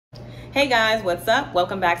Hey guys, what's up?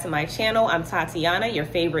 Welcome back to my channel. I'm Tatiana, your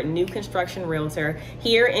favorite new construction realtor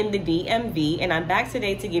here in the DMV, and I'm back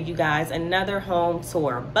today to give you guys another home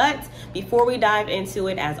tour. But before we dive into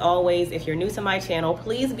it, as always, if you're new to my channel,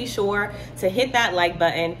 please be sure to hit that like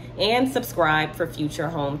button and subscribe for future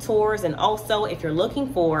home tours. And also, if you're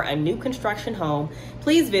looking for a new construction home,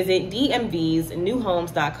 please visit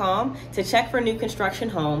dmvsnewhomes.com to check for new construction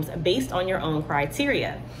homes based on your own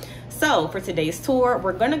criteria. So for today's tour,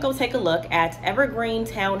 we're going to go take a look at Evergreen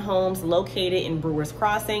Townhomes located in Brewers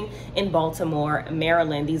Crossing in Baltimore,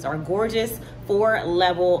 Maryland. These are gorgeous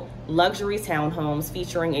 4-level luxury townhomes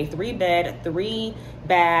featuring a 3-bed,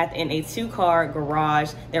 3-bath, and a 2-car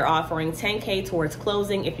garage. They're offering $10K towards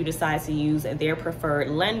closing if you decide to use their preferred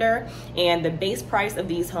lender. And the base price of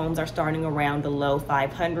these homes are starting around the low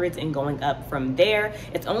 500s and going up from there.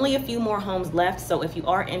 It's only a few more homes left, so if you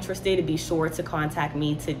are interested, be sure to contact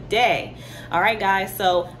me today. All right, guys,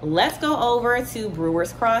 so let's go over to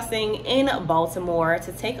Brewers Crossing in Baltimore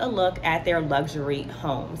to take a look at their luxury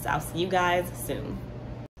homes. I'll see you guys soon.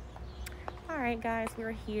 All right, guys,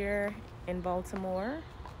 we're here in Baltimore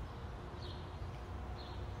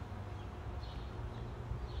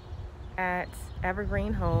at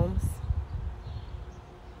Evergreen Homes,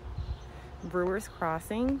 Brewers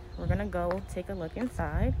Crossing. We're gonna go take a look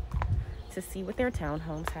inside to see what their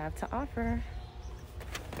townhomes have to offer.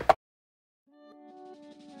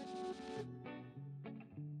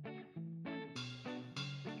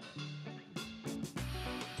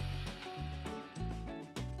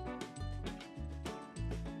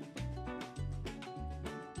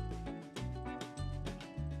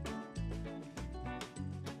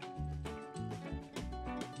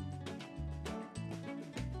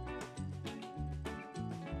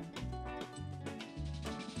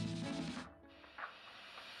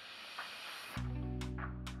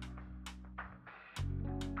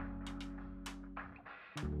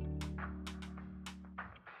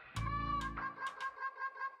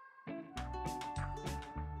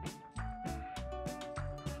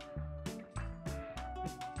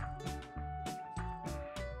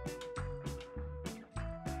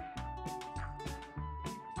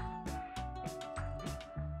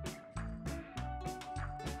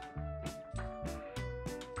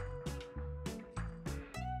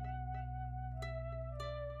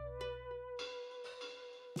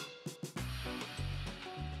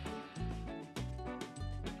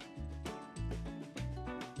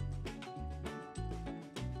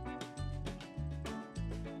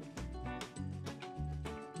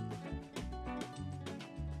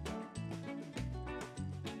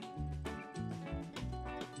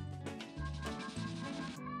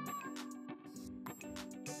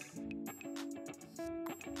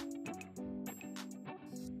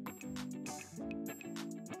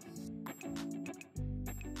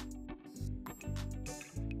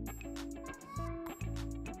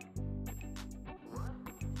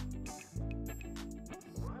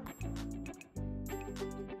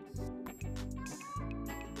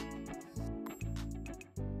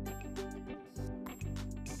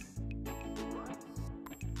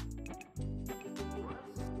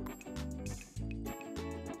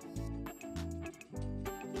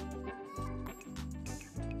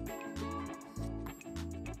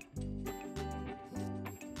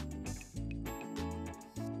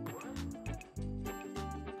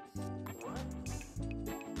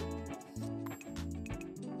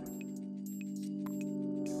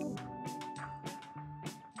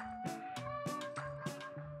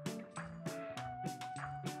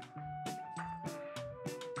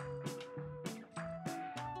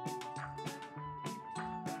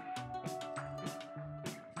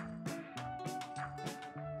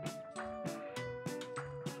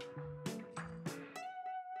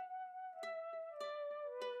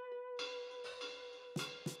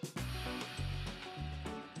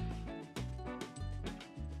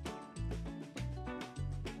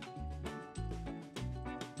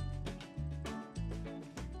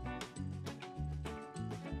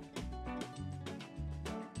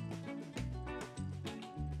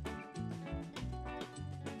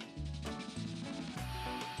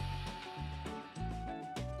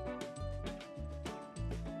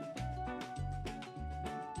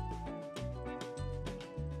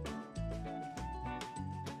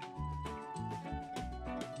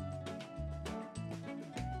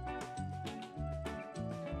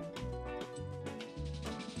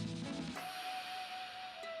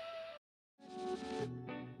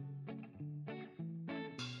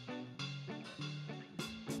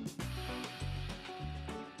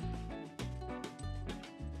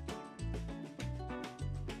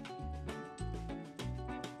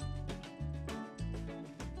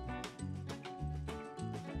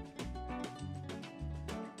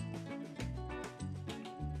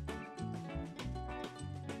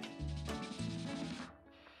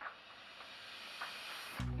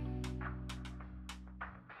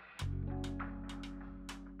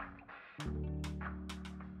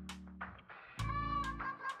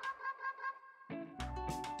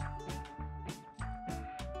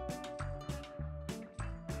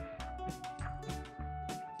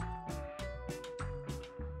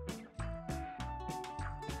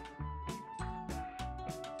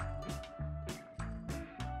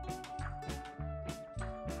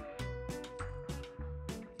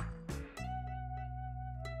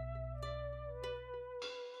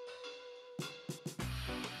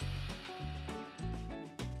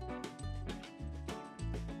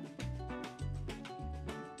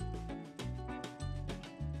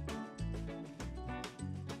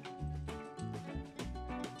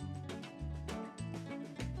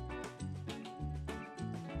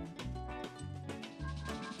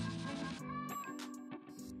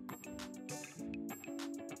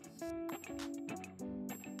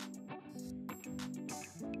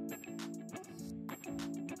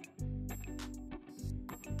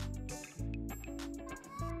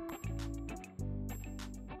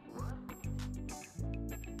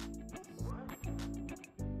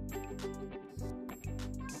 you.